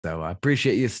So I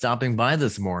appreciate you stopping by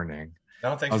this morning.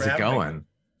 No, thanks for How's it having me. going?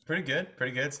 It's pretty good,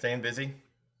 pretty good. Staying busy.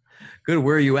 Good.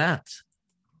 Where are you at?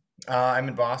 I'm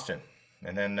in Boston,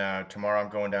 and then tomorrow I'm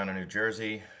going down to New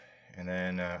Jersey, and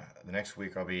then the next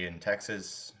week I'll be in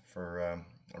Texas for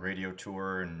a radio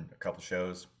tour and a couple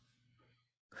shows.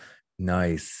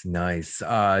 Nice, nice.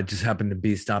 Just happened to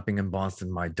be stopping in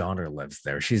Boston. My daughter lives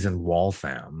there. She's in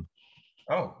Waltham.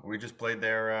 Oh, we just played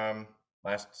there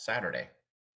last Saturday.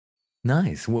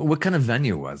 Nice. What kind of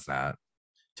venue was that?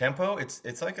 Tempo,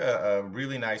 it's like a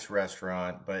really nice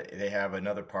restaurant, but they have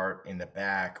another part in the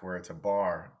back where it's a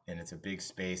bar and it's a big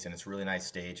space and it's a really nice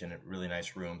stage and a really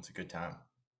nice room. It's a good time.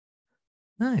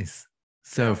 Nice.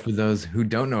 So, Yeah. for those who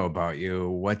don't know about you,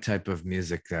 what type of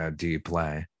music do you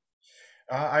play?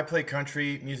 I play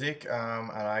country music,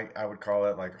 and I would call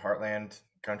it like heartland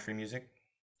country music.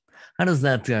 How does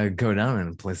that go down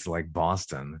in places like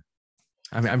Boston?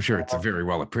 I mean, I'm sure it's very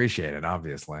well appreciated,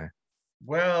 obviously.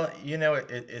 Well,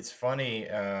 it's funny.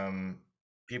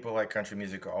 People like country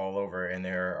music all over, and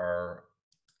there are,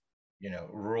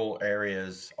 rural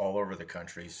areas all over the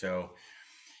country. So,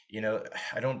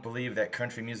 I don't believe that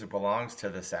country music belongs to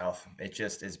the South. It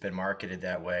just has been marketed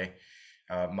that way.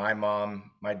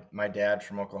 My dad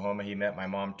from Oklahoma, he met my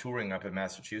mom touring up in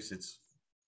Massachusetts.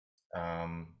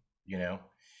 Um, you know,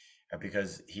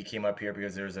 because he came up here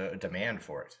because there's a demand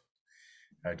for it,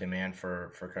 a demand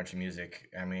for country music.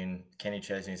 I mean, Kenny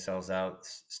Chesney sells out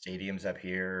stadiums up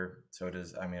here. So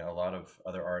does, I mean, a lot of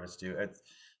other artists do.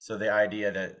 So the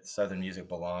idea that Southern music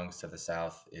belongs to the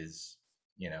South is,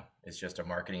 it's just a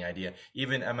marketing idea.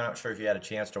 Even, I'm not sure if you had a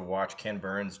chance to watch Ken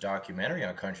Burns' documentary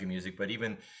on country music, but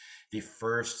even the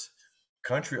first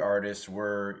country artists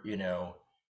were,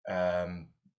 um,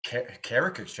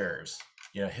 caricatures,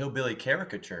 hillbilly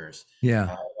caricatures.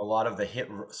 Yeah. A lot of the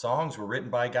songs were written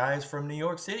by guys from New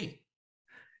York City.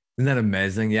 Isn't that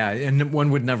amazing? Yeah. And one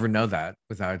would never know that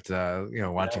without,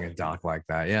 You watching know, a doc like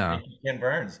that. Yeah. Ken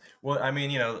Burns. Well, I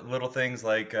mean, little things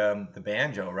like the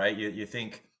banjo, right? You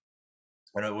think,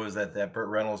 I know it was that Burt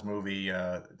Reynolds movie,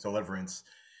 Deliverance.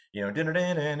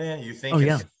 "Din-din-din-din-din," Oh,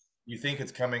 yeah. you think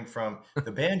it's coming from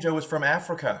the banjo is from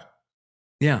Africa,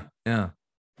 Yeah. Yeah.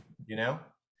 you know?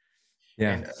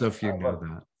 Yeah. And So few know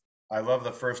that. I love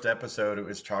the first episode. It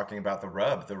was talking about the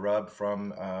rub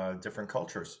from different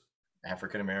cultures,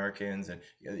 African Americans, and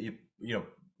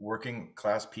working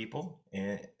class people,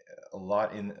 in a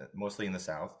lot in mostly in the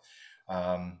South.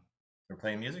 They're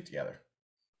playing music together.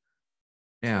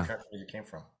 That's where Yeah. country music came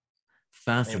from. Anyway,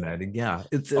 Fascinating. Yeah.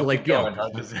 It's I'll like, keep yeah. going.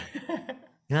 I'll just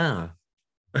Yeah.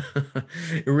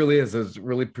 It really is. Those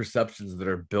really perceptions that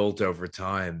are built over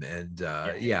time. And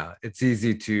yeah, yeah, it's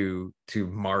easy to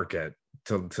market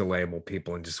to label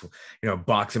people and just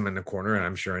box them in the corner. And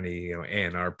I'm sure any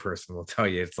A&R person will tell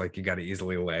you it's like you got to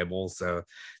easily label. So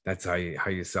that's how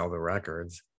you sell the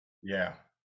records. yeah.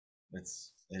 It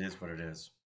is what it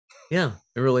is. Yeah,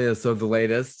 it really is. So the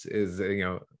latest is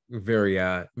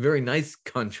very nice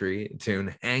country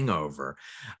tune, Hangover.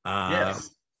 Uh Yes,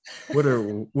 what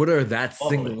are that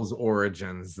lovely. single's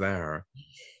origins there?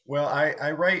 Well,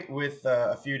 I write with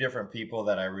a few different people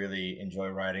that I really enjoy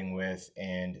writing with,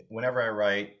 and whenever I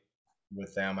write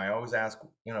with them, I always ask,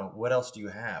 what else do you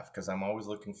have? Because I'm always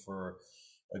looking for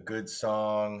a good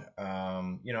song.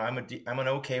 I'm an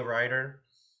okay writer.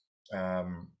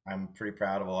 I'm pretty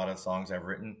proud of a lot of songs I've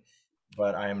written,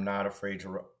 but I am not afraid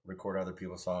to record other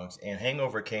people's songs. And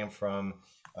Hangover came from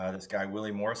this guy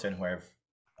Willie Morrison, who I've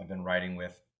been writing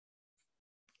with,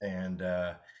 and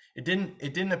it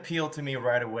didn't appeal to me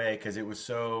right away because it was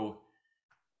so,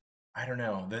 I don't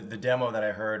know, the demo that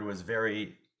I heard was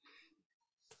very,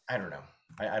 I don't know,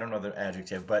 I don't know the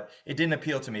adjective, but it didn't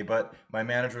appeal to me. But my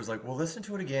manager was like, well, listen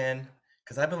to it again,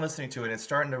 because I've been listening to it and it's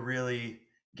starting to really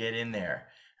get in there.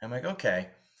 I'm like, okay.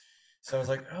 So I was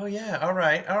like, oh yeah, all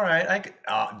right,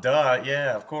 duh,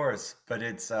 yeah, of course. But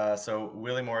it's so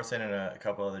Willie Morrison and a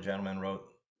couple other gentlemen wrote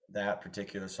that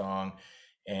particular song,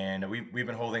 and we've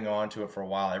been holding on to it for a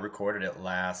while. I recorded it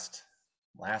last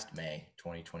May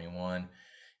 2021,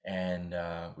 and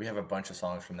we have a bunch of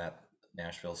songs from that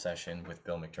Nashville session with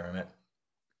Bill McDermott,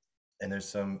 and there's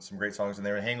some great songs in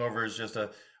there. And Hangover is just a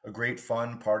great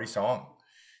fun party song.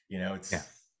 Yeah. It's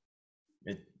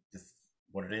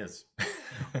what it is.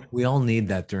 We all need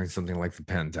that during something like the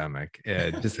pandemic.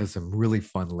 It just has some really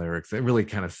fun lyrics that really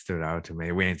kind of stood out to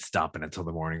me. We ain't stopping until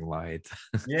the morning light.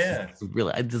 Just Yeah.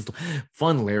 really, I just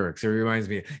fun lyrics. It reminds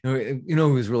me,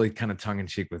 who was really kind of tongue in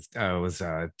cheek with was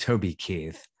Toby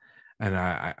Keith, and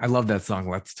I love that song.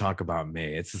 Let's talk about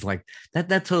me. It's just like that.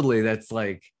 That's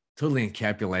like totally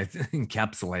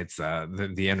encapsulates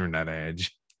the internet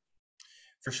age.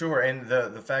 For sure. And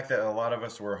the fact that a lot of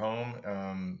us were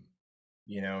home,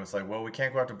 it's like, well, we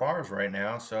can't go out to bars right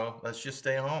now, so let's just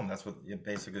stay home. That's what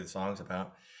basically the song's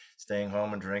about. Staying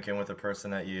home and drinking with a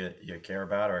person that you care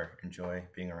about or enjoy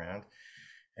being around,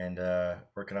 and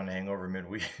working on Hangover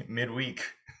midweek. Midweek.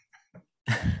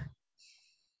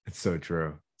 It's so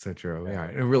true. So true.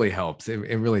 Yeah. Yeah, it really helps. It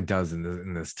really does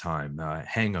in this time.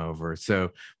 Hangover.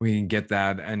 So we can get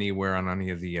that anywhere on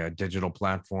any of the digital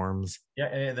platforms. Yeah,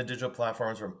 any of the digital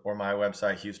platforms or my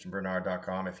website,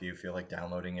 HoustonBernard.com, if you feel like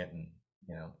downloading it and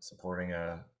supporting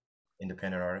a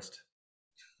independent artist.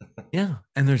 Yeah,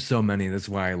 and there's so many. That's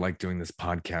why I like doing this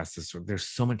podcast. There's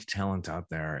so much talent out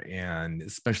there, and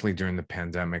especially during the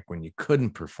pandemic when you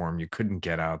couldn't perform, you couldn't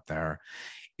get out there.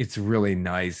 It's really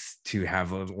nice to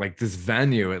have like this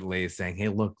venue at least saying, "Hey,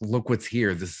 look what's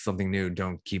here. This is something new.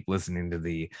 Don't keep listening to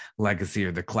the legacy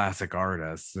or the classic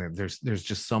artists. There's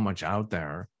just so much out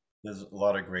there." There's a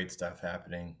lot of great stuff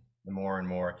happening more and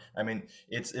more. I mean,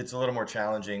 it's a little more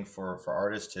challenging for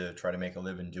artists to try to make a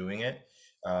living doing it,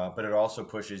 but it also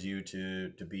pushes you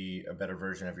to be a better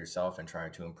version of yourself and try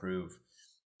to improve.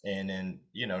 And then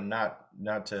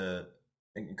not to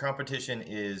competition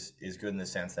is good in the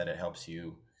sense that it helps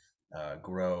you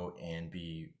grow and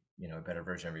be a better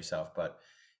version of yourself. But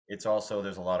it's also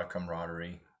there's a lot of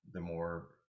camaraderie. The more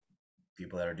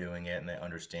people that are doing it and they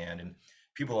understand, and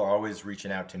people are always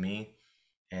reaching out to me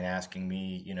and asking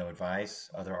me advice,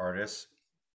 other artists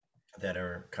that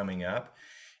are coming up,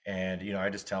 and I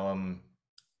just tell them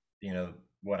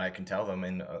what I can tell them,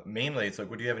 and mainly it's like,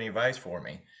 well, do you have any advice for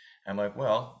me? I'm like,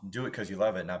 well, do it because you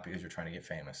love it, not because you're trying to get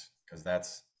famous, because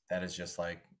that is just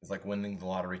like, it's like winning the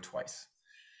lottery twice.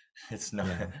 It's not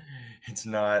Yeah. it's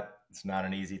not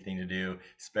an easy thing to do,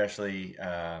 especially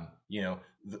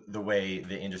the way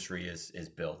the industry is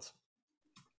built.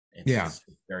 it's Yeah. it's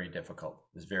very difficult.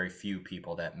 There's very few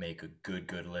people that make a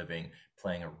good living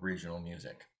playing original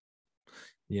music.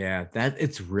 Yeah, that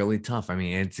it's really tough. I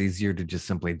mean, it's easier to just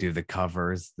simply do the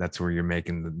covers. That's where you're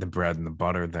making the bread and the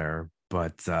butter there.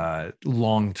 But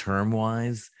long term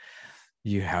wise,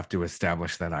 you have to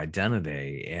establish that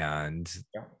identity, and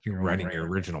Yeah, you're your own writing your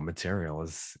brand. original material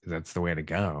is that's the way to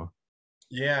go.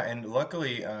 Yeah, and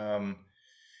luckily, I'm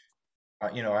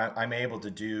able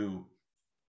to do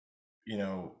you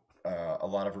know, a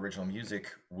lot of original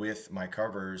music with my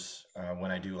covers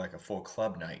when I do like a full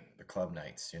club night, the club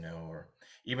nights, or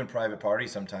even private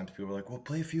parties. Sometimes people are like, "Well,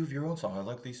 play a few of your own songs. I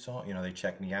like these songs." They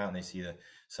check me out and they see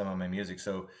some of my music.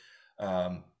 So,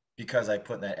 because I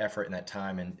put that effort and that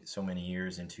time and so many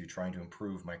years into trying to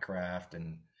improve my craft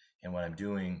and what I'm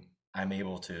doing, I'm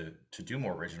able to do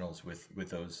more originals with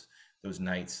those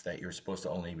nights that you're supposed to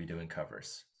only be doing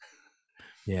covers.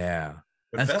 Yeah,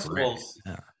 But that's great. festivals,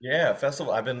 Yeah. yeah,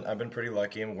 festival. I've been pretty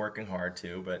lucky. I'm working hard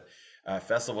too, but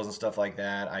festivals and stuff like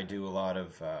that, I do a lot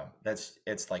of.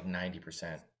 It's like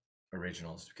 90%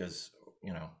 originals because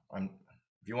I'm.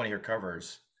 If you want to hear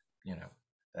covers, you know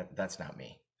that's not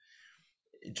me.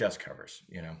 Just covers,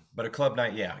 But a club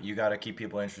night, yeah, you got to keep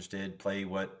people interested. Play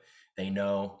what they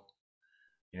know.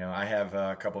 I have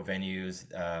a couple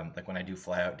venues. Like when I do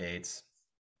fly out dates,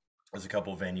 there's a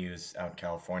couple venues out in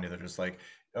California that are just like,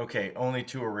 okay, only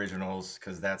two originals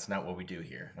because that's not what we do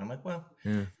here. And I'm like, well,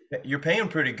 Yeah. you're paying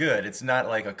pretty good. It's not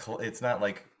like it's not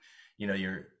like,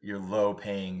 your low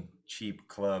paying cheap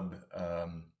club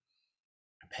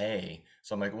pay.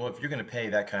 So I'm like, well, if you're going to pay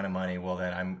that kind of money, well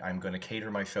then I'm going to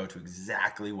cater my show to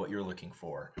exactly what you're looking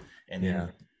for, and then Yeah.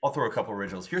 I'll throw a couple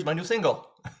originals. Here's my new single.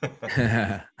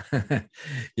 Yeah,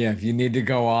 if you need to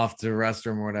go off to the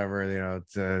restroom or whatever,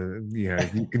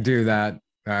 you can do that.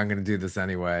 I'm going to do this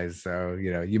anyway. So,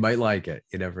 you might like it.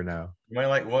 You never know. You might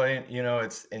like, well,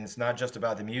 it's not just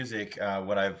about the music.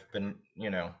 What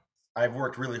I've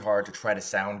worked really hard to try to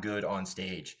sound good on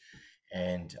stage,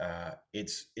 and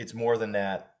it's more than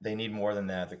that. They need more than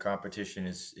that. The competition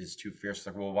is too fierce. It's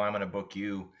like, well, why am I going to book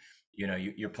you?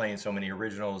 You're playing so many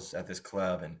originals at this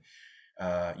club, and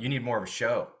you need more of a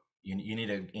show. You need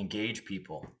to engage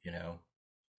people.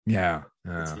 Yeah.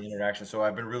 It's the interaction. So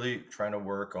I've been really trying to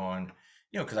work on,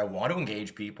 because I want to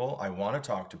engage people. I want to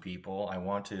talk to people. I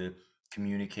want to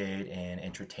communicate and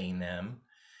entertain them.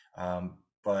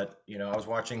 But I was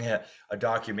watching a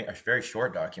very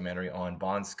short documentary on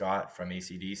Bon Scott from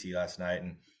AC/DC last night,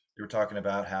 and they were talking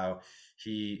about how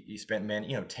he spent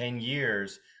 10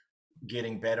 years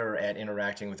getting better at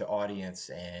interacting with the audience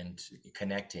and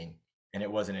connecting. And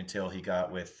it wasn't until he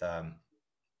got with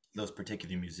those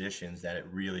particular musicians that it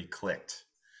really clicked,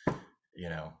 you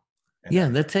know, and Yeah,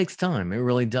 that that takes time. It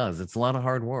really does. It's a lot of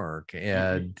hard work. you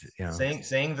And,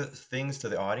 saying the things to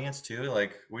the audience too.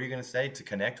 Like, what are you going to say to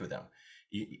connect with them?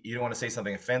 you don't want to say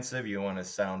something offensive. You don't want to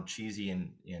sound cheesy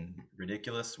and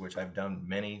ridiculous, which I've done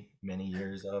many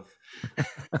years of.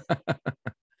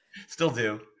 Still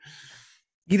do.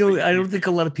 But I don't think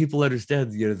a lot of people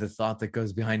understand, the thought that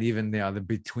goes behind even the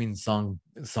between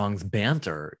songs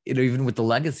banter, even with the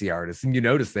legacy artists. And you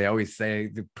notice they always say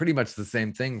pretty much the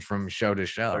same thing from show to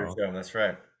show. that's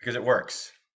right, because it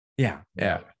works. Yeah, You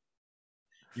yeah,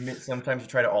 know, sometimes you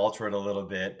try to alter it a little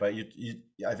bit, but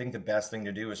I think the best thing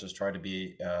to do is just try to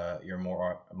be your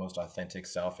most authentic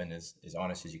self and as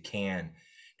honest as you can.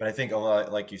 But I think a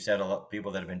lot, like you said, a lot of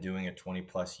people that have been doing it 20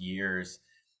 plus years,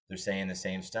 they're saying the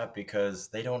same stuff because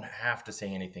they don't have to say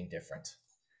anything different.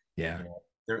 yeah, You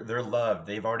know, they're loved.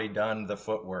 They've already done the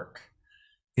footwork.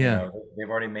 You yeah. know, they've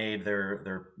already made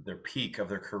their peak of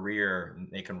their career. And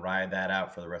they can ride that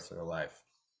out for the rest of their life.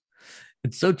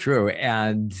 It's so true.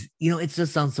 And, it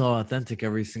just sounds so authentic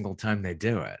every single time they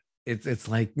do it. It's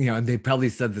like, and they probably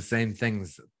said the same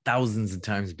things thousands of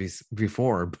times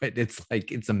before, but it's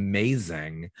like, it's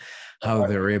amazing how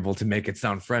they're able to make it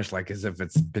sound fresh, like as if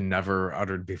it's been never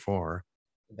uttered before.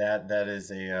 That is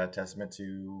a testament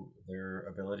to their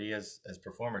ability as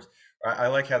performers. I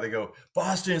like how they go,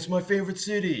 Boston, it's my favorite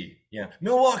city. Yeah,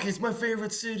 Milwaukee, it's my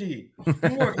favorite city.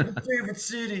 New York, it's my favorite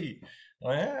city.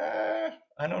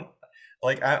 I don't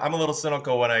like. I'm a little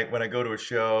cynical when I go to a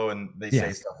show and they say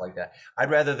Yeah. stuff like that. I'd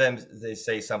rather they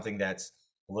say something that's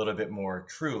a little bit more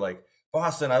true, like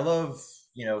Boston. I love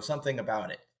something about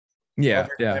it. I love Yeah.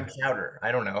 your Yeah. clam chowder.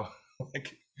 I don't know,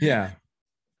 like. Yeah.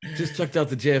 Just checked out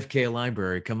the JFK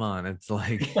library. Come on. It's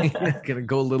like, gonna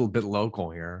go a little bit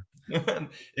local here.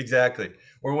 Exactly.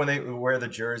 Or when they wear the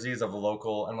jerseys of a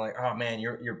local, I'm like, oh man,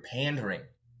 you're pandering.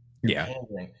 You're Yeah.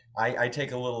 pandering. I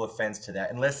take a little offense to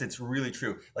that, unless it's really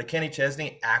true. Like Kenny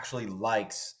Chesney actually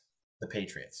likes the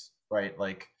Patriots, right?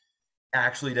 Like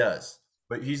actually does.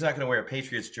 But he's not going to wear a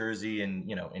Patriots jersey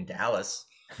in Dallas.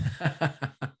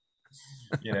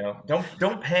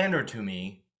 Don't pander to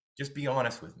me. Just be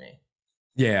honest with me.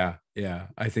 Yeah, yeah,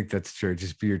 I think that's true.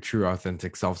 Just be your true,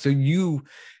 authentic self. So you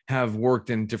have worked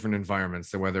in different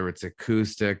environments, so whether it's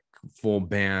acoustic, full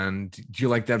band, do you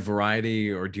like that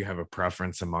variety, or do you have a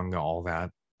preference among all that?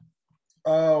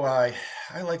 Oh, I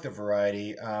like the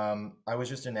variety. I was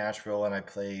just in Nashville and I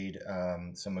played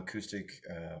some acoustic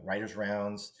writers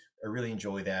rounds. I really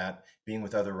enjoy that, being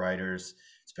with other writers,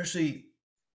 especially,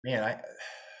 man,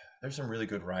 there's some really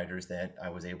good writers that I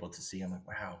was able to see. I'm like,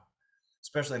 wow,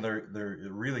 especially they're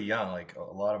really young. Like a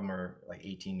lot of them are like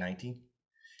 18, 19,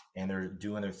 and they're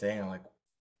doing their thing. I'm like,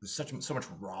 there's so much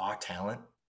raw talent,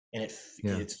 and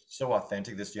Yeah. it's so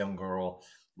authentic. This young girl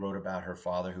wrote about her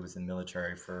father who was in the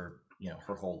military for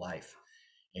her whole life,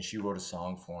 and she wrote a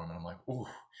song for him. And I'm like, ooh.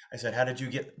 I said, how did you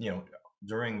get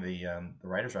during the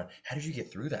writers round? How did you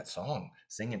get through that song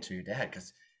singing to your dad?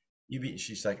 Because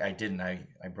she's like, I didn't. I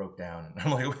broke down. And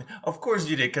I'm like, of course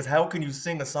you did. Because how can you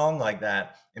sing a song like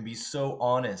that and be so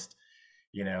honest?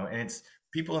 And it's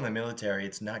people in the military.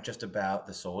 It's not just about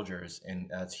the soldiers, and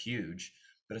that's huge,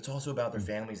 but it's also about their Mm.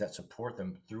 families that support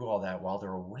them through all that while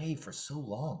they're away for so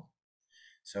long.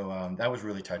 So that was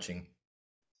really touching.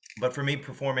 But for me,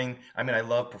 performing, I mean, I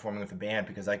love performing with a band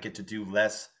because I get to do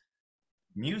less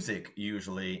music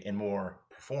usually and more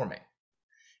performing.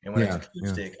 And when it's Yeah, yeah,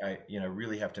 acoustic, I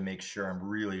really have to make sure I'm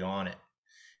really on it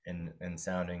and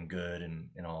sounding good and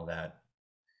all that.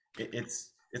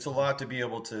 It's a lot to be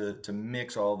able to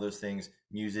mix all those things,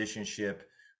 musicianship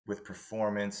with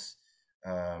performance,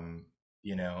 and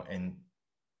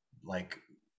like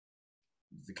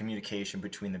the communication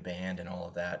between the band and all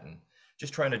of that, and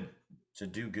just trying to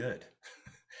do good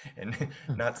and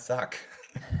not suck.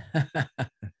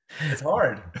 It's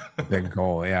hard. big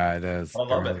goal. Yeah, it is. I It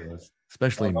love it. really is, I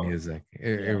especially love music.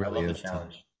 It Yeah, I really love the is tough.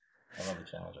 challenge. I love the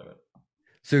challenge of it.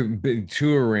 So,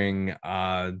 touring, do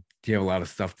you have a lot of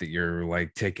stuff that you're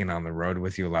like taking on the road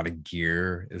with you? A lot of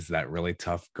gear? Is that really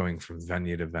tough going from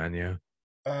venue to venue?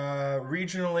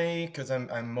 Regionally, because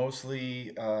I'm mostly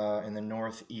in the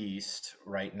Northeast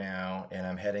right now, and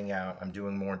I'm heading out. I'm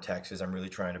doing more in Texas. I'm really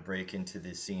trying to break into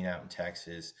the scene out in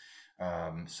Texas.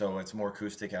 So it's more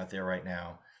acoustic out there right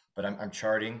now. But I'm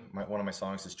charting. One of my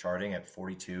songs is charting at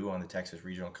 42 on the Texas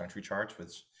Regional Country Charts,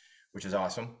 which is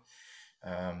awesome.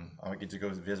 I get to go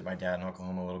visit my dad in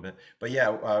Oklahoma a little bit. But yeah,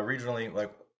 regionally,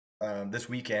 like this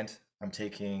weekend, I'm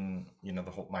taking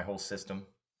my whole system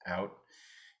out,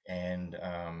 and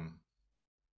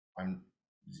I'm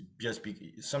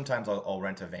sometimes I'll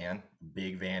rent a van,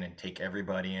 big van, and take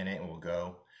everybody in it, and we'll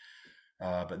go.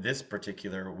 But this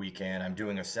particular weekend, I'm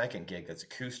doing a second gig that's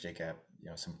acoustic at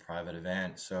some private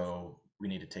event. So we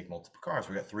need to take multiple cars.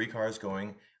 We got 3 cars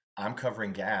going. I'm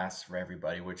covering gas for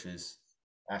everybody, which is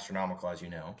astronomical, as you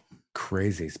know.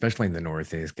 Crazy, especially in the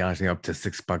Northeast. Gosh, they're up to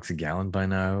 $6 a gallon by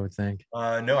now, I would think.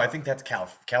 No, I think that's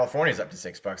California's up to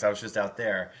 $6. I was just out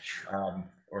there,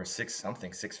 or six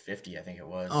something, 650, I think it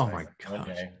was Oh like my one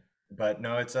gosh. day. But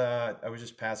no, it's I was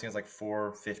just passing. It's like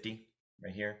 450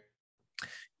 right here.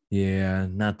 Yeah,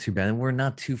 not too bad. We're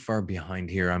not too far behind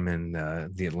here. I'm in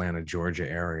the Atlanta, Georgia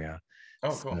area.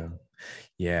 Oh, cool. So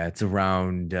yeah, it's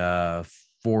around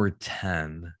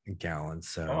 410 a gallon.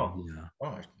 So Oh, yeah.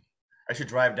 oh, I should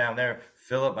drive down there,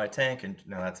 fill up my tank, and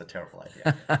no, that's a terrible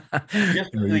idea. You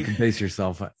Typically, can base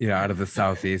yourself, out of the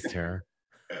southeast here.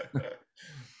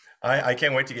 I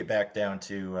can't wait to get back down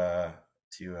to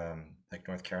like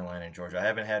North Carolina and Georgia. I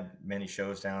haven't had many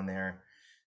shows down there,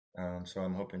 so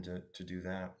I'm hoping to do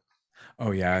that.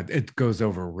 Oh yeah, it goes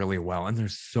over really well, and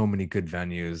there's so many good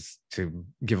venues. To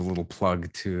give a little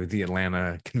plug to the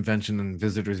Atlanta Convention and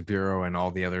Visitors Bureau and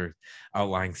all the other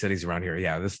outlying cities around here.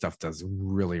 Yeah, this stuff does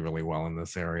really, really well in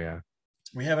this area.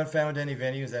 We haven't found any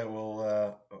venues that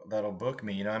will that'll book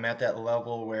me. You know, I'm at that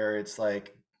level where it's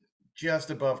like just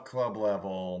above club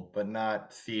level, but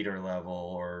not theater level,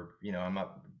 or I'm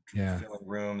not Yeah. filling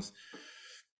rooms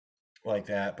like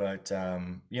that. But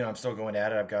I'm still going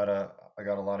at it. I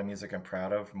got a lot of music I'm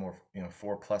proud of. More,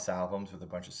 4+ albums with a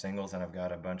bunch of singles, and I've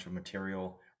got a bunch of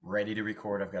material ready to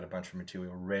record. I've got a bunch of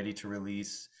material ready to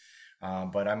release.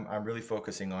 But I'm really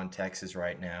focusing on Texas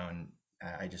right now, and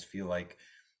I just feel like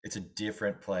it's a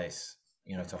different place.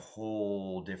 It's a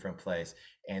whole different place.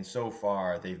 And so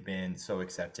far, they've been so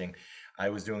accepting. I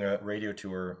was doing a radio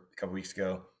tour a couple weeks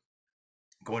ago,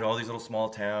 going to all these little small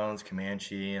towns,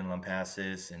 Comanche and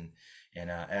Lampasas and Cool.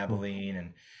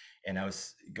 Abilene, and I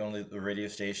was going to the radio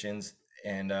stations,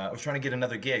 and I was trying to get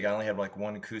another gig. I only had like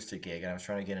one acoustic gig, and I was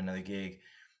trying to get another gig.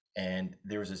 And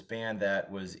there was this band that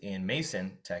was in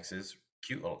Mason, Texas,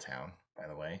 cute little town, by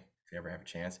the way, if you ever have a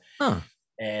chance. Huh.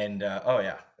 And oh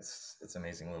yeah, it's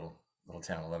amazing little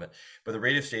town. I love it. But the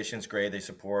radio station's great. They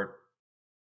support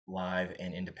live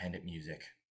and independent music,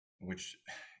 which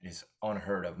is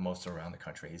unheard of most around the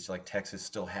country. It's like Texas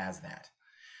still has that.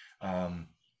 Um,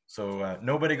 so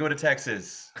nobody go to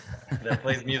Texas that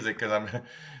plays music because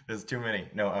there's too many.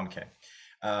 No, I'm kidding.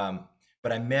 Um,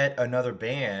 but I met another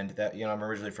band that I'm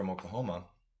originally from Oklahoma.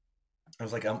 I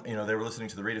was like, they were listening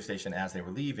to the radio station as they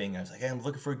were leaving. I was like, hey, I'm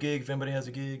looking for a gig. If anybody has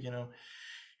a gig.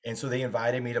 And so they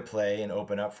invited me to play and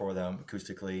open up for them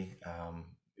acoustically.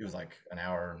 It was like an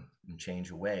hour and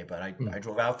change away, but Hmm. I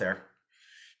drove out there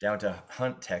down to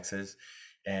Hunt, Texas,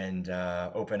 and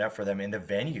opened up for them in the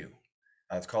venue.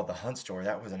 It's called the Hunt Store.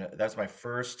 That's my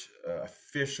first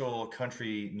official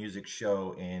country music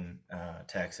show in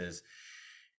Texas,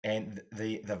 and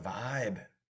the vibe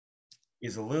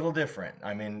is a little different.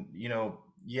 I mean,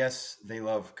 yes, they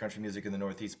love country music in the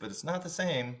Northeast, but it's not the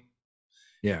same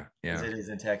Yeah, as yeah. it is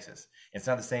in Texas. It's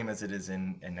not the same as it is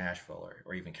in Nashville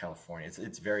or even California.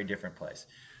 It's a very different place,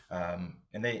 and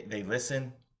they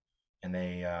listen and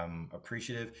they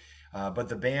appreciative. But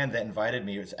the band that invited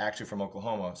me was actually from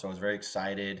Oklahoma, so I was very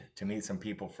excited to meet some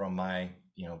people from my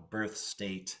birth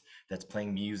state that's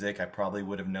playing music. I probably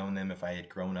would have known them if I had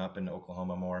grown up in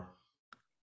Oklahoma more.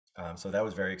 So that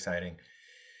was very exciting.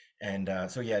 And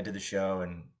so yeah, I did the show,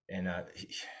 and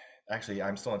actually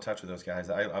I'm still in touch with those guys.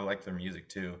 I like their music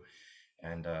too,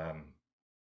 and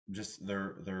just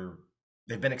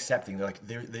they've been accepting.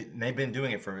 They've been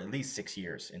doing it for at least 6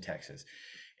 years in Texas,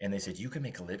 and they said you can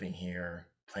make a living here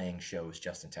playing shows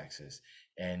just in Texas,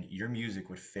 and your music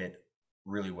would fit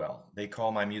really well. They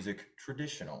call my music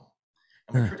traditional.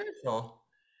 I'm like, Huh. traditional?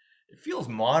 It feels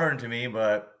modern to me,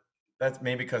 but that's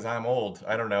maybe because I'm old.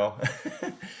 I don't know.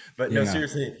 But no, Yeah.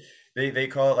 seriously, they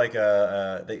call it like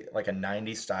a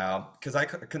 90s style, because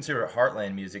consider it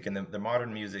heartland music, and the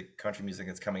modern music, country music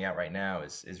that's coming out right now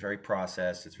is very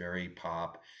processed. It's very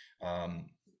pop. Um,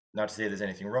 Not to say there's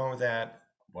anything wrong with that.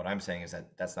 What I'm saying is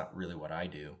that that's not really what I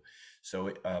do.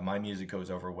 So my music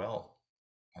goes over well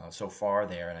so far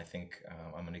there, and I think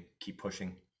I'm going to keep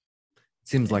pushing.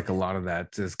 Seems And like a lot of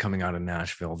that is coming out of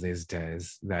Nashville these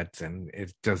days. And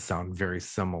it does sound very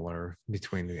similar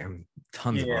between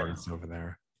tons of yeah, artists over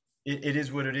there. it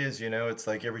is what it is. It's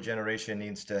like every generation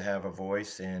needs to have a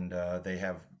voice, and they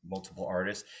have multiple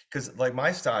artists. Because like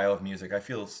my style of music, I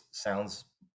feel sounds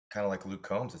kind of like Luke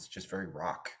Combs. It's just very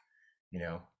rock, you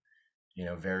know,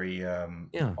 very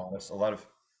Yeah. honest. A lot of,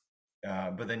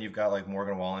 but then you've got like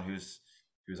Morgan Wallen, who's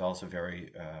also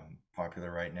very popular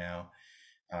right now,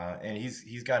 and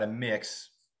he's got a mix.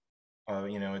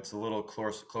 It's a little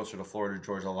closer to Florida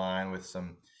Georgia line with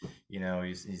some,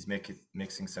 he's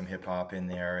mixing some hip hop in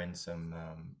there and some,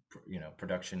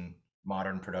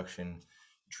 modern production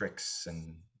tricks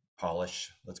and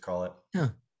polish, let's call it. Yeah.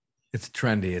 It's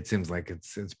trendy. It seems like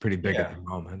it's pretty big at Yeah, the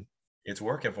moment. it's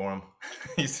working for him.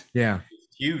 He's Yeah.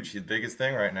 huge. His biggest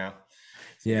thing right now.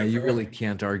 So Yeah, good you for him. really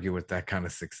can't argue with that kind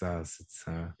of success. It's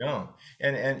No,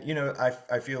 and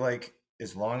I feel like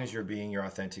as long as you're being your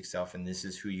authentic self and this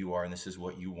is who you are and this is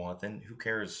what you want, then who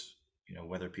cares?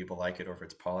 Whether people like it or if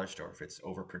it's polished or if it's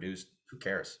overproduced. Who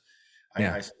cares? I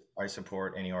yeah, I, I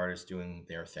support any artist doing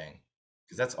their thing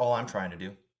because that's all I'm trying to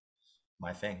do.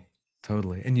 My thing.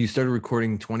 totally. And you started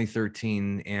recording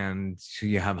 2013, and so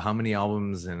you have how many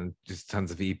albums and just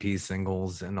tons of EP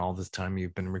singles and all this time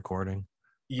you've been recording?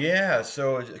 Yeah,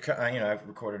 so I've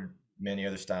recorded many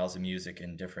other styles of music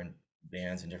in different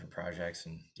bands and different projects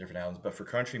and different albums. But for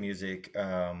country music,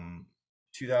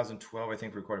 2012 I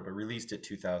think we recorded, but released it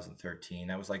 2013.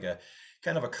 That was like a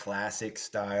kind of a classic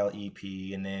style EP,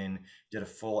 and then did a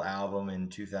full album in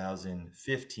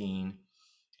 2015,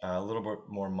 a little bit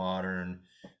more modern,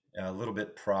 a little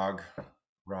bit prog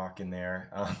rock in there.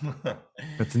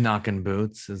 That's Knockin'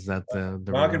 Boots. Is that the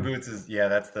Rocket release? Boots is yeah,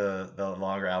 that's the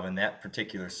longer album. That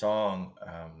particular song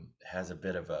has a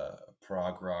bit of a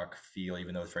prog rock feel,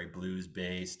 even though it's very blues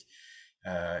based.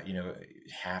 You know,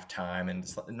 halftime, and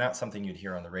it's not something you'd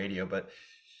hear on the radio, but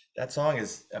that song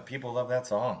is people love that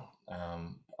song.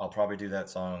 I'll probably do that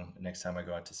song next time I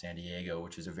go out to San Diego,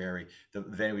 which is the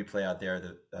venue we play out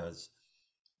there.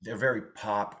 They're very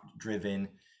pop driven.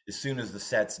 As soon as the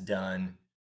set's done,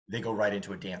 they go right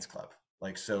into a dance club.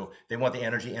 Like, so they want the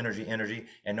energy, energy, energy,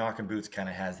 and Knockin' Boots kind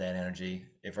of has that energy.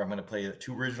 If I'm going to play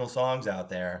two original songs out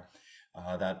there,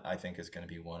 that I think is going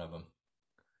to be one of them.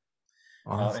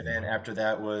 And then Awesome. after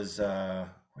that was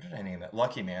what did I name that?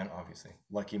 Lucky Man, obviously.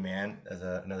 Lucky Man as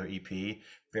another EP.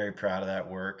 Very proud of that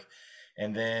work.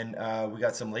 And then we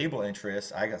got some label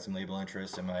interest. I got some label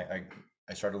interest, and I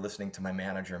started listening to my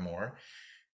manager more.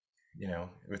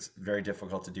 It's very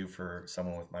difficult to do for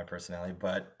someone with my personality,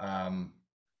 but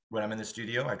when I'm in the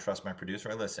studio, I trust my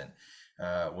producer. I listen.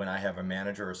 When I have a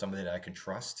manager or somebody that I can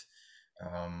trust,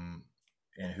 um,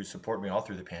 and who support me all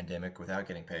through the pandemic without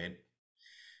getting paid,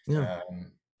 Yeah.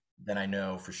 um, then I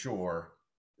know for sure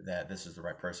that this is the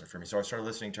right person for me. So I started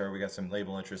listening to her. We got some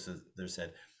label interests that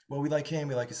said, well, we like him,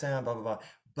 we like his sound, blah, blah, blah.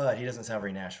 But he doesn't sound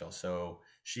very Nashville. So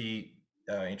she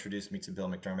introduced me to Bill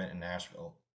McDermott in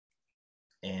Nashville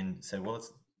and said, well,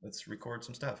 let's record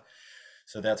some stuff.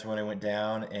 So that's when I went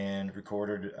down and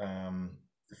recorded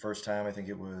the first time. I think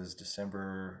it was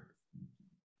December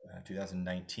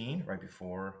 2019, right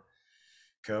before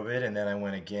COVID, and then I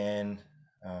went again,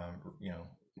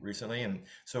 recently. And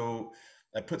so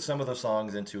I put some of those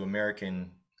songs into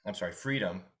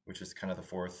Freedom, which is kind of the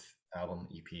fourth album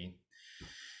EP.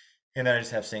 And then I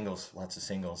just have singles, lots of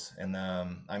singles, and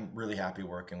I'm really happy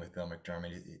working with Bill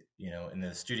McDermott. And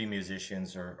the studio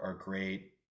musicians are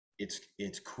great.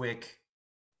 It's quick.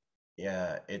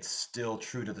 Yeah, it's still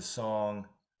true to the song.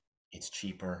 It's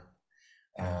cheaper.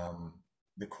 Yeah. Um,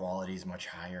 the quality is much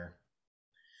higher.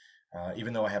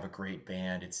 Even though I have a great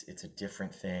band, it's a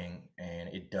different thing, and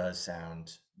it does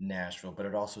sound Nashville, but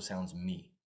it also sounds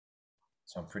me.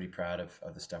 So I'm pretty proud of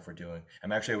the stuff we're doing.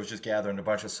 I was just gathering a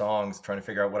bunch of songs, trying to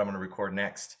figure out what I'm going to record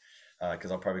next,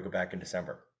 because I'll probably go back in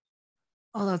December.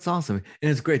 Oh, that's awesome. And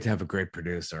it's great to have a great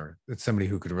producer. It's somebody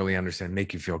who could really understand,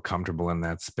 make you feel comfortable in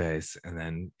that space, and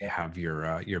then Yeah, have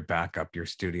your backup, your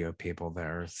studio people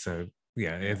there. So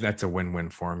yeah, yeah, that's a win-win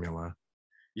formula.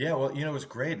 yeah. Well, it's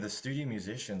great. The studio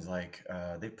musicians, like,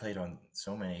 they played on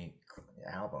so many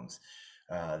albums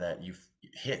that you've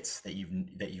hits that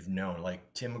you've known.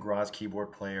 Like Tim McGraw's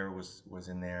keyboard player was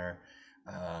in there.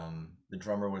 The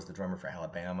drummer was the drummer for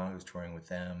Alabama, who's touring with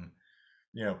them.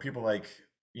 People like,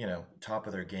 top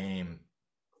of their game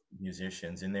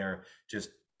musicians, and they're just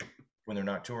when they're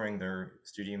not touring, they're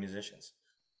studio musicians.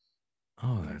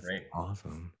 Oh, And they're that's great.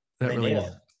 awesome. And That they really nail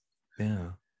is.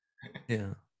 Yeah.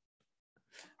 Yeah.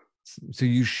 So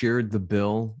you shared the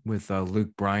bill with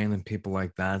Luke Bryan and people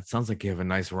like that. Sounds like you have a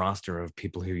nice roster of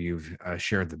people who you've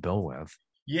shared the bill with.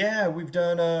 Yeah, we've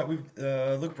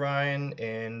Luke Bryan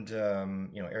and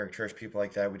Eric Church, people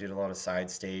like that. We did a lot of side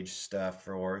stage stuff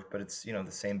for, but it's the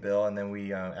same bill, and then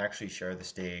we actually share the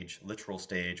stage, literal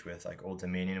stage, with like Old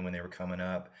Dominion when they were coming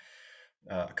up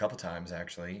a couple times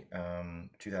actually.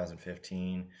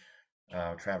 2015,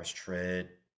 Travis Tritt,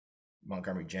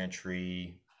 Montgomery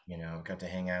Gentry. Got to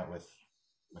hang out with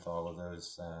all of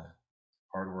those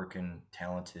hardworking,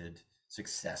 talented,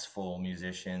 successful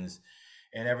musicians.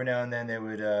 And every now and then they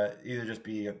would either just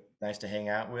be nice to hang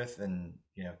out with and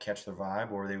catch the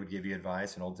vibe, or they would give you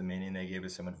advice. And Old Dominion, they gave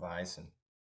us some advice. And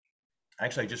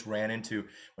actually, I just ran into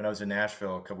when I was in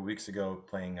Nashville a couple weeks ago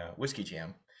playing Whiskey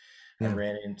Jam. I Yeah.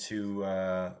 ran into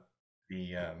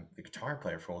the guitar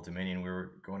player for Old Dominion. We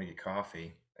were going to get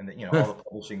coffee, and then, all the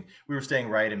publishing. We were staying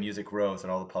right in Music Row, and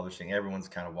all the publishing. Everyone's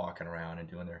kind of walking around and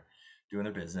doing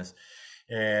their business.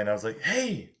 And I was like,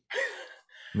 "Hey."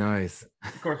 Nice.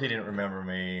 Of course, he didn't remember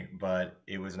me, but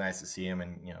it was nice to see him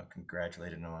and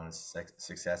congratulated him on his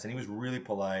success. And he was really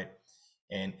polite.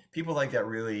 And people like that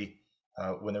really,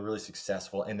 when they're really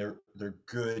successful and they're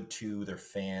good to their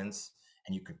fans,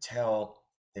 and you could tell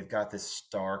they've got this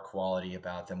star quality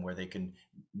about them where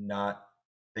not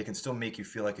they can still make you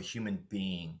feel like a human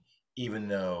being, even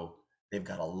though they've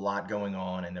got a lot going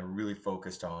on and they're really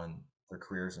focused on their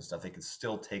careers and stuff. They can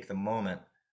still take the moment,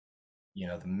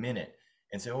 the minute,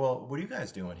 and say, well, what are you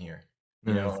guys doing here?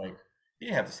 Nice. Like, you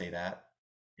didn't have to say that,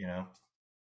 you know,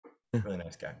 really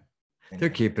nice guy. They're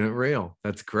Anyway, keeping it real.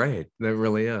 That's great. That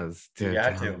really is you to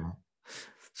got have to. that.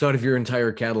 So out of your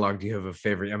entire catalog, do you have a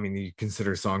favorite? I mean, you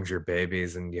consider songs your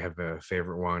babies, and you have a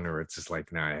favorite one, or it's just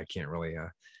like, nah, I can't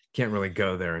really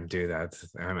go there and do that.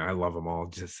 I mean, I love them all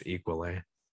just equally.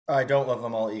 I don't love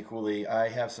them all equally. I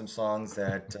have some songs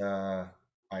that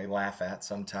I laugh at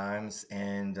sometimes,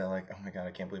 and like, oh my God,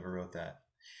 I can't believe I wrote that.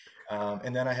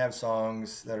 And then I have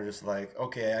songs that are just like,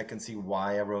 okay, I can see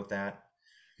why I wrote that.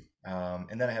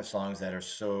 And then I have songs that are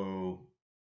so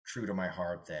true to my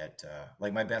heart that,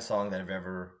 like, my best song that I've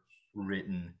ever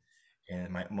written and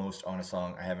my most honest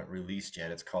song I haven't released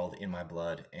yet. It's called "In My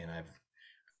Blood," and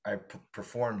I've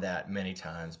performed that many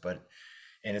times,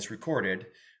 and it's recorded,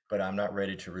 but I'm not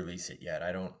ready to release it yet.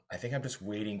 I think I'm just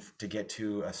waiting to get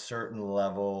to a certain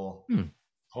level. Hmm.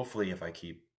 Hopefully, if I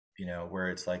keep, where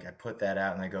it's like I put that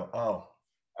out and I go, oh,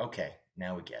 okay,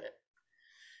 now we get it.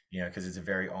 Because it's a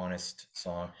very honest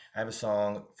song. I have a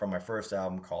song from my first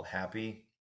album called "Happy,"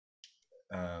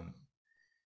 um,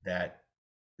 that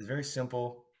is very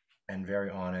simple and very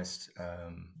honest,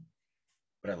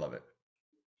 but I love it.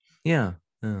 Yeah.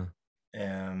 Yeah.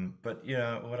 But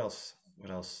what else?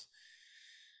 What else?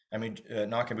 I mean,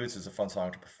 "Knockin' Boots" is a fun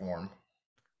song to perform.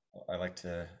 I like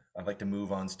to I like to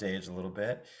move on stage a little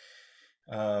bit.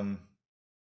 Um,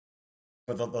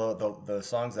 but the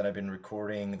songs that I've been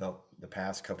recording the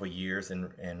past couple of years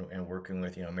and working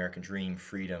with, American Dream,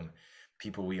 Freedom,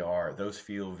 People We Are, those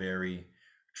feel very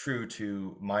true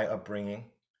to my upbringing,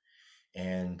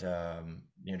 and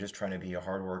just trying to be a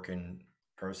hardworking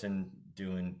person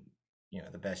doing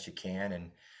the best you can.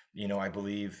 And I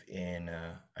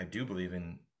do believe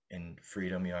in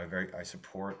freedom. I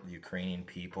support the Ukrainian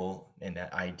people and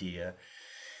that idea,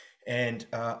 and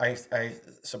I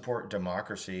support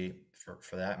democracy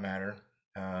for that matter.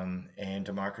 And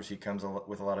democracy comes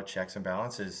with a lot of checks and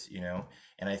balances,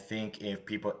 and I think if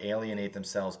people alienate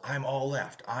themselves, I'm all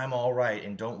left, I'm all right,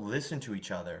 and don't listen to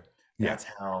each other, Yeah. that's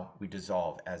how we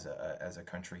dissolve as a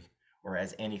country or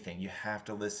as anything. You have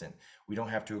to listen. We don't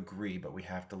have to agree, but we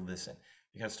have to listen.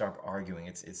 You got to stop arguing.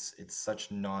 It's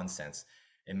such nonsense.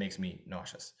 It makes me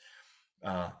nauseous.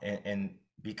 And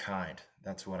be kind.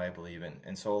 That's what I believe in.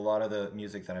 And so a lot of the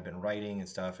music that I've been writing and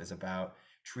stuff is about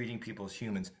treating people as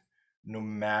humans, no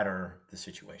matter the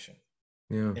situation.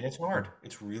 Yeah. And it's hard.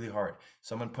 It's really hard.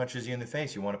 Someone punches you in the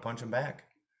face, you want to punch them back.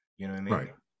 You know what I mean?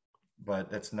 Right.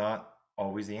 But that's not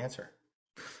always the answer.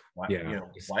 Why, Yeah. why did they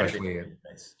punch Especially me in the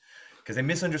face? Because they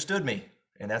misunderstood me.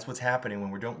 And that's what's happening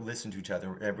when we don't listen to each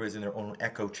other. Everybody's in their own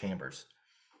echo chambers.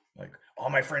 Like, all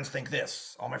my friends think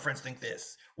this, all my friends think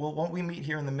this. Well, won't we meet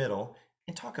here in the middle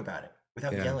and talk about it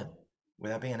without yeah. yelling,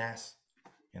 without being an ass?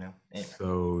 Anyway,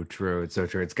 So true. It's so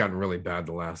true. It's gotten really bad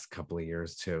the last couple of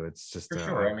years too. It's just for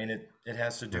sure. I mean, it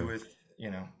has to do yeah. with,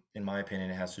 in my opinion,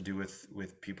 it has to do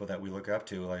with people that we look up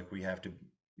to. Like, we have to,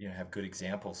 have good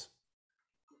examples.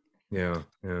 Yeah.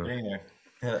 Yeah. But anyway,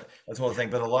 that's the whole thing.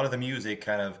 But a lot of the music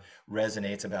kind of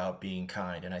resonates about being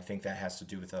kind, and I think that has to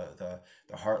do with the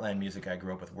heartland music I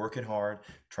grew up with, working hard,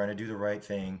 trying to do the right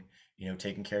thing,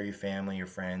 taking care of your family, your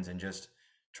friends, and just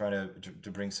trying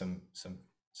to bring some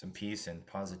peace and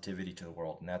positivity to the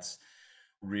world. And that's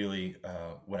really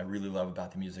what I really love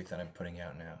about the music that I'm putting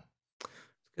out now.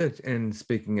 Good. And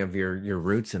speaking of your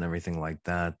roots and everything like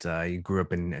that, you grew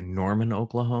up in Norman,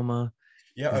 Oklahoma.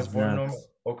 Yeah, I was Is born in that yeah.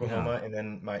 Oklahoma, and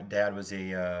then my dad was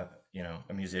a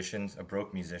musician, a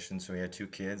broke musician. So he had two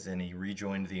kids, and he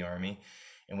rejoined the army,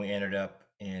 and we ended up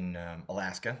in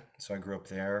Alaska. So I grew up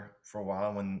there for a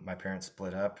while. When my parents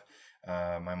split up,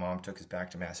 my mom took us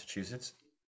back to Massachusetts.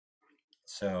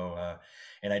 So,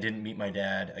 and I didn't meet my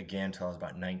dad again until I was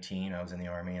about 19. I was in the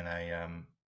army, and I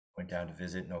went down to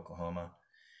visit in Oklahoma.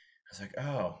 I was like,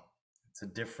 oh,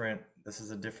 this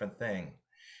is a different thing.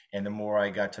 And the more I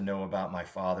got to know about my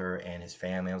father and his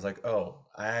family, I was like, oh,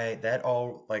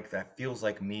 that feels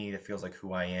like me. That feels like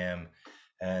who I am.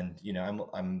 And I'm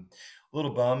a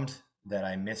little bummed that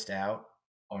I missed out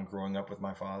on growing up with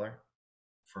my father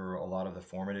for a lot of the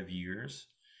formative years.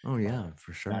 Oh Uh, yeah,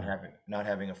 for sure. not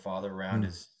having a father around Mm.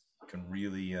 is can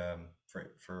really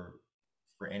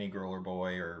for any girl or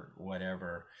boy or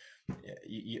whatever.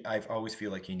 I always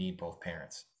feel like you need both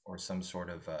parents or some sort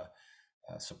of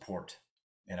support,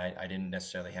 and I didn't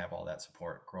necessarily have all that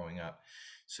support growing up.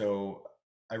 So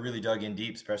I really dug in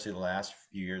deep, especially the last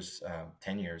few years,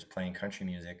 10 years playing country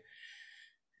music,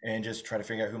 and just try to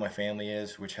figure out who my family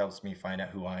is, which helps me find out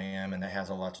who I am, and that has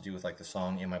a lot to do with like the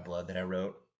song "In My Blood" that I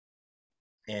wrote,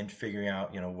 and figuring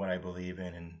out what I believe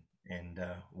in and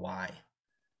why,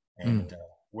 Mm. and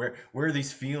where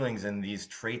these feelings and these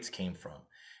traits came from.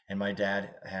 And my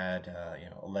dad had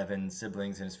 11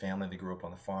 siblings in his family. They grew up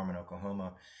on the farm in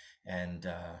Oklahoma, and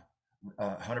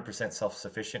 100%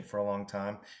 self-sufficient for a long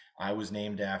time. I was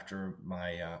named after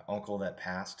my uncle that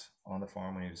passed on the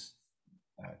farm when he was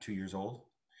 2 years old.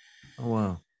 Oh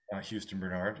wow. Houston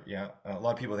Bernard. Yeah, a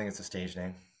lot of people think it's a stage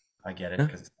name. I get it Yeah,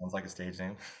 because it sounds like a stage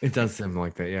name. it does seem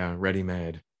like that. Yeah, ready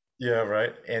made. Yeah,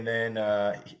 right. And then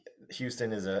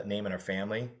Houston is a name in our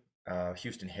family.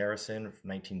 Houston Harrison from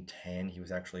 1910. He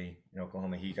was actually in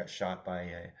Oklahoma. He got shot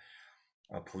by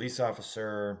a police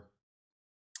officer.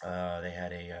 They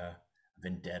had a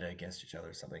vendetta against each other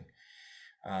or something.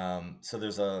 So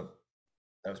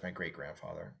that was my great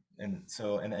grandfather. And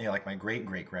so, and like my great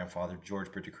great grandfather,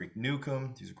 George Bitter Creek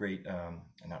Newcomb, he's a great,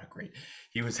 not a great,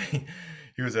 he was he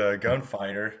was a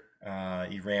gunfighter.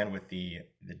 He ran with the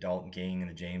Dalton gang and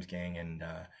the James gang and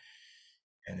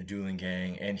the Dueling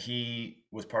gang, and he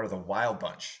was part of the Wild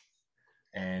Bunch.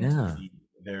 And Yeah.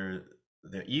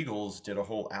 the Eagles did a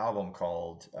whole album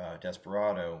called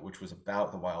Desperado, which was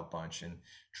about the Wild Bunch. And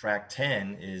track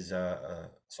 10 is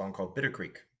a song called Bitter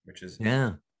Creek, which is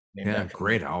Yeah. named Yeah. after the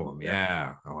Great name of album. there.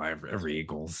 Yeah. Oh, every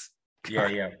Eagles. Yeah,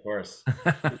 God. yeah, of course.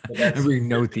 But that's Every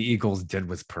note the Eagles did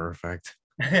was perfect.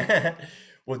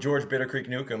 well, George Bitter Creek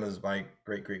Newcomb is my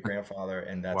great great grandfather,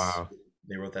 and that's Wow.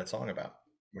 they wrote that song about,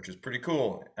 which is pretty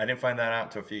cool. I didn't find that out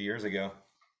until a few years ago.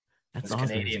 That's This awesome.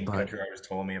 Canadian But country artist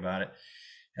told me about it.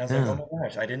 And I was like, oh yeah. my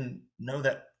gosh, I didn't know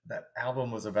that that album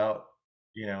was about,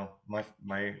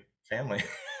 my family,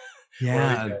 or at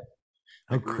least Yeah. a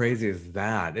How group. crazy is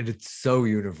that? And it's so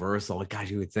universal. Like, God,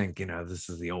 you would think, this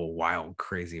is the old wild,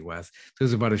 crazy West. So it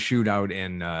was about a shootout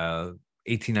in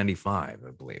 1895,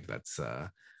 I believe. That's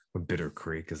what Bitter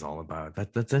Creek is all about.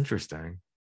 That's interesting.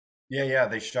 Yeah, yeah,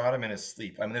 they shot him in his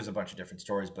sleep. I mean, there's a bunch of different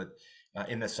stories, but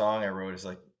in the song I wrote, it's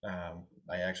like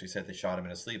I actually said they shot him in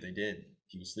his sleep. They did.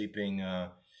 He was sleeping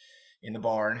in the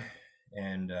barn,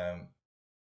 and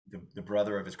the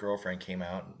brother of his girlfriend came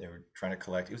out. And they were trying to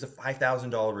collect. It was a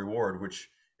 $5,000 reward, which,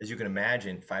 as you can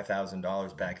imagine,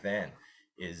 $5,000 back then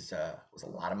is was a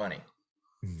lot of money.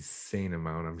 Insane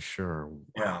amount, I'm sure.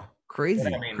 Yeah, Wow. but I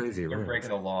Crazy, mean, crazy they're breaking risk.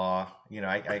 the law.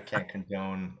 I can't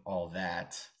condone all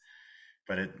that,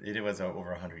 but it was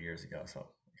over 100 years ago, so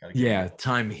I got to give them Yeah, a.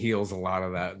 time heals a lot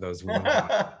of those wounds.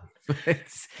 I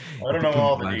It's, don't you know can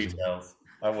all the imagine. details.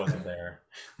 I wasn't there.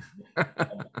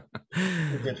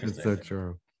 It's It's interesting. so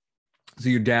true. So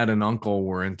your dad and uncle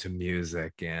were into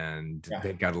music and Yeah.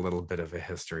 they got a little bit of a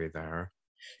history there.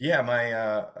 Yeah, my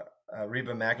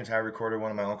Reba McEntire recorded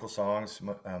one of my uncle's songs,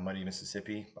 Muddy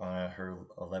Mississippi, on her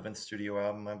 11th studio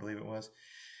album, I believe it was.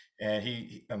 And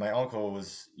my uncle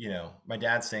was, my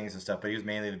dad sings and stuff, but he was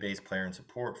mainly the bass player and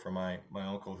support for my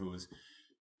uncle, who was,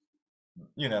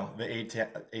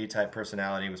 the A-type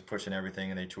personality, was pushing everything,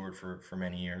 and they toured for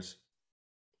many years.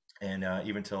 And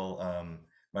even till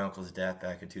my uncle's death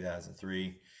back in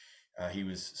 2003, he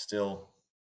was still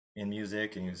in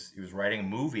music, and he was writing a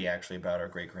movie actually about our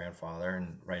great grandfather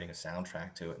and writing a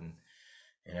soundtrack to it and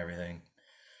everything.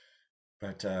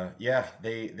 But yeah,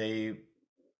 they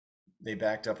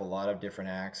backed up a lot of different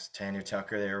acts. Tanya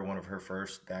Tucker, they were one of her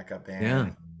first backup Yeah.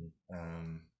 band.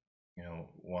 Um,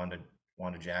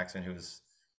 Wanda Jackson, who's,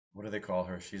 what do they call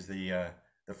her? She's the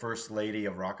first lady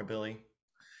of rockabilly,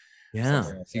 Yeah.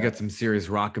 something like So you got that. some serious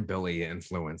rockabilly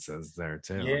influences there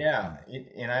too. Yeah,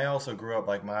 and I also grew up,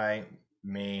 like, my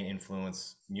main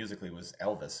influence musically was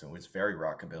Elvis. It was very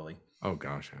rockabilly. Oh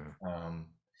gosh, yeah. Um,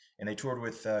 and they toured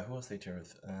with who else they toured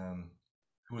with?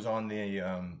 Who was on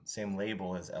the same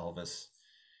label as Elvis?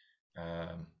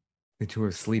 Um, The tour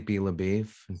of Sleepy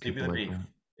LaBeef and Sleepy people the like Beef. that.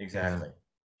 Yeah. Exactly.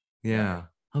 Yeah, Yeah.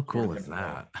 How toured cool with him is for a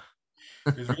while. that?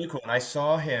 It was really cool. And I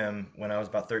saw him when I was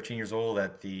about 13 years old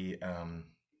at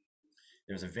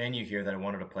there's a venue here that I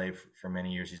wanted to play for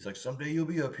many years. He's like, someday you'll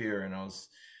be up here. And I was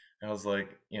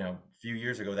like, a few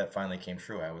years ago that finally came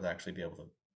true. I would actually be able to,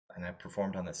 and I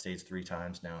performed on that stage 3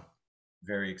 times now.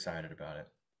 Very excited about it.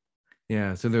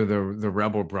 Yeah, so the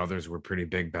Rebel Brothers were pretty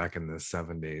big back in the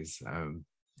 70s. So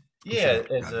Yeah,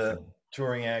 as a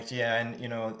touring act, yeah,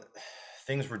 and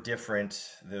things were different.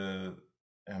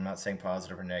 I'm not saying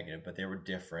positive or negative, but they were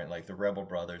different. Like the Rebel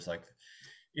Brothers, like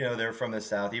they're from the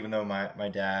South. Even though my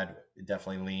dad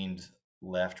definitely leaned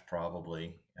left,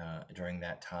 probably during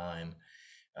that time.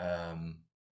 Um,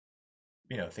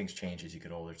 things change as you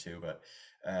get older too, but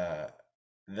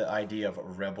the idea of a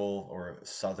rebel or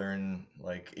Southern,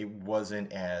 like it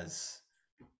wasn't as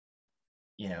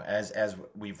as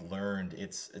we've learned,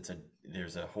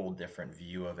 there's a whole different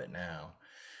view of it now.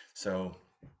 So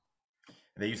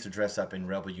they used to dress up in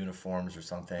rebel uniforms or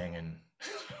something, and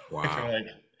I'm wow. like,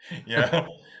 yeah,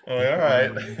 I'm like, all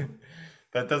right,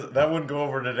 that wouldn't go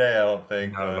over today, I don't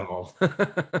think, Not at but all.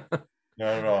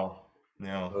 not at all.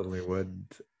 No. Totally would.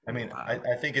 I mean, Wow.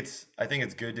 I think it's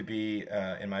good to be,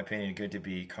 in my opinion, good to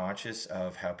be conscious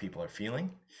of how people are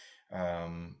feeling,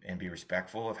 and be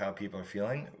respectful of how people are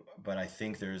feeling. But I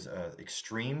think there's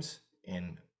extremes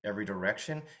in every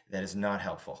direction that is not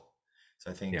helpful.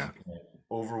 So I think Yeah.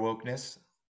 over wokeness,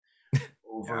 Yeah.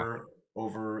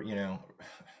 over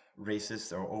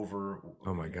racist, or over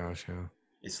Oh my gosh. Yeah.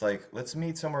 it's like, let's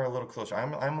meet somewhere a little closer.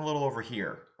 I'm a little over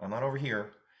here. I'm not over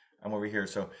here. I'm over here.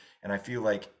 So, and I feel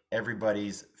like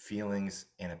everybody's feelings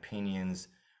and opinions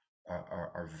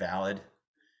are valid,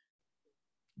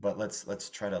 but let's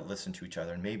try to listen to each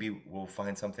other, and maybe we'll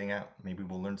find something out. Maybe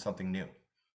we'll learn something new.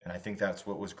 And I think that's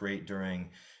what was great during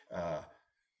uh,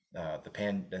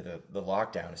 the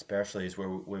lockdown, especially, is where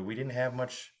we didn't have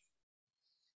much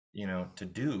to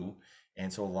do.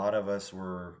 And so a lot of us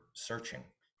were searching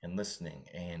and listening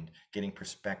and getting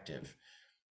perspective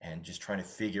and just trying to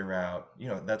figure out,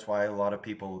 that's why a lot of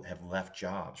people have left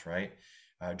jobs, right?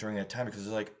 During that time, because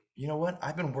they're like, you know what?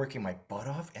 I've been working my butt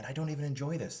off and I don't even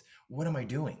enjoy this. What am I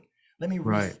doing? Let me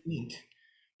Right. rethink.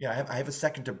 Yeah, I have a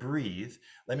second to breathe.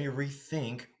 Let me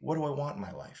rethink. What do I want in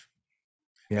my life?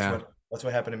 That's Yeah. what that's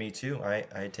what happened to me too. I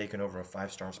had taken over a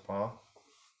 5-star spa,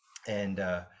 and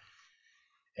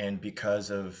because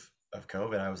of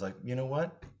COVID, I was like, you know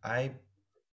what? I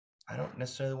don't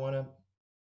necessarily want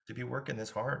to be working this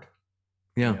hard,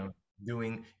 you Yeah. know,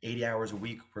 doing 80 hours a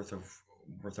week worth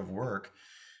of work.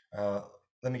 Uh,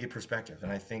 Let me get perspective.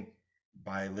 And I think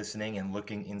by listening and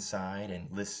looking inside and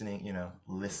listening,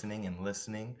 listening and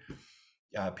listening,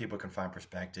 people can find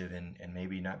perspective, and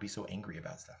maybe not be so angry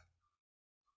about stuff.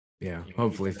 Yeah. You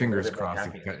Hopefully, feel a little fingers bit more crossed,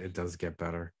 happiness. it does get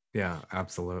better. Yeah,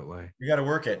 absolutely. You got to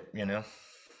work it.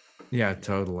 Yeah,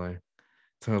 totally.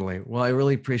 Totally. Well, I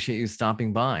really appreciate you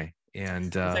stopping by.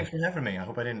 And Well, thanks for having me. I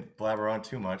hope I didn't blabber on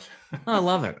too much. I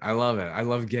love it. I love it. I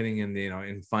love getting in the,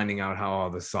 and finding out how all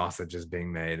the sausage is being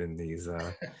made in these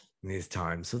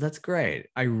times. So that's great.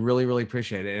 I really, really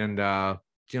appreciate it.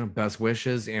 And best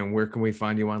wishes. And where can we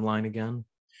find you online again?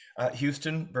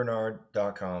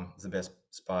 HoustonBernard.com is the best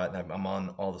spot. And I'm on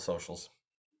all the socials.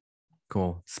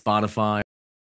 Cool. Spotify.